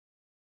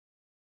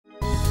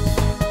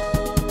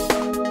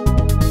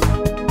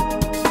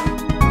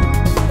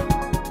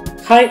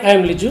Hi, I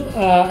am Liju.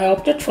 I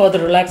opted for the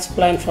relaxed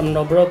plan from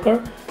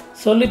NoBroker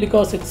solely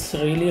because it's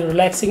really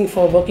relaxing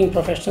for working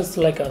professionals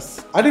like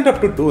us. I didn't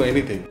have to do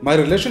anything. My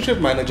relationship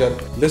manager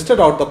listed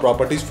out the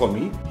properties for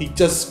me. He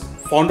just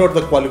found out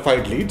the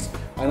qualified leads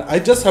and I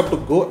just have to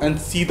go and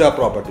see the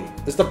property.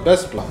 It's the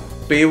best plan.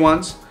 Pay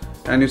once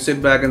and you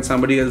sit back and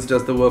somebody else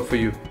does the work for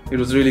you. It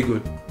was really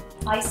good.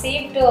 I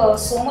saved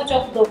so much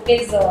of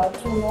rupees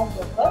through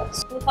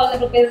NoBroker.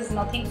 2000 rupees is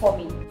nothing for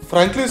me.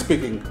 Frankly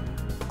speaking,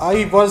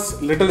 I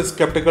was little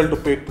skeptical to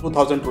pay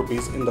 2000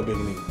 rupees in the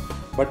beginning.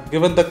 But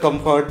given the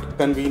comfort,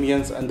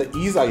 convenience and the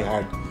ease I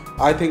had,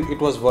 I think it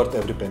was worth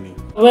every penny.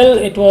 Well,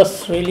 it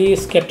was really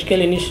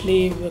skeptical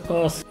initially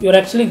because you're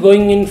actually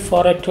going in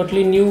for a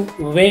totally new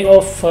way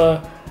of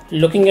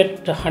looking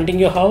at hunting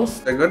your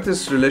house. I got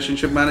this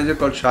relationship manager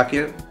called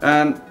Shakir,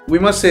 and we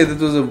must say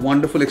this was a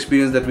wonderful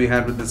experience that we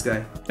had with this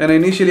guy. And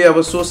initially I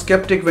was so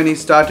skeptic when he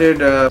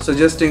started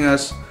suggesting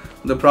us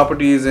the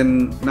properties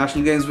in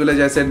National Games Village.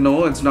 I said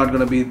no, it's not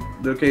going to be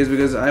the case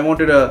because I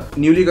wanted a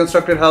newly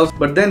constructed house.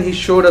 But then he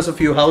showed us a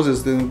few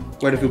houses in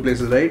quite a few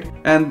places, right?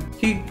 And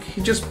he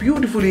just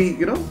beautifully,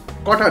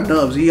 caught our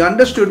nerves. He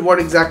understood what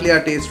exactly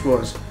our taste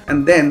was.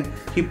 And then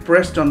he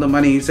pressed on the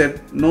money. He said,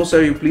 no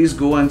sir, you please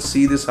go and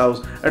see this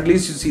house. At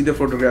least you see the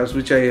photographs,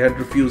 which I had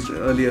refused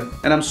earlier.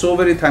 And I'm so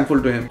very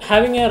thankful to him.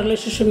 Having a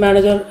relationship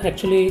manager,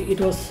 actually,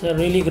 it was a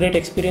really great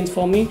experience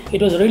for me.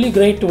 It was really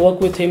great to work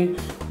with him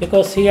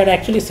because he had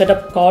actually set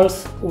up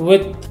calls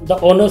with the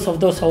owners of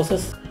those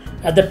houses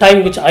at the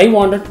time which I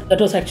wanted. That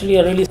was actually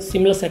a really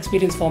seamless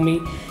experience for me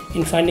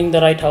in finding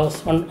the right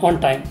house on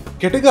time.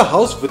 Getting a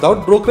house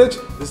without brokerage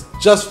is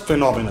just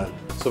phenomenal.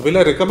 So will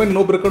I recommend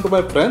NoBroker to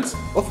my friends?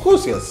 Of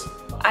course, yes.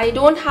 I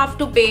don't have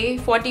to pay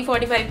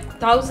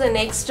 45,000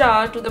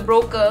 extra to the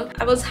broker.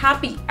 I was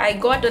happy. I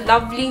got a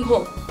lovely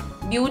home,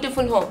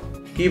 beautiful home.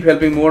 Keep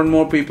helping more and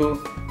more people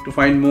to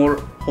find more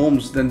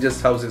homes than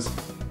just houses.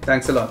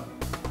 Thanks a lot.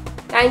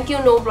 Thank you,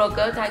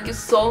 NoBroker. Thank you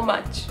so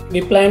much.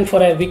 We planned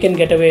for a weekend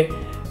getaway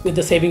with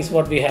the savings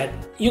what we had.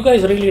 You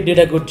guys really did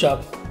a good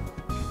job.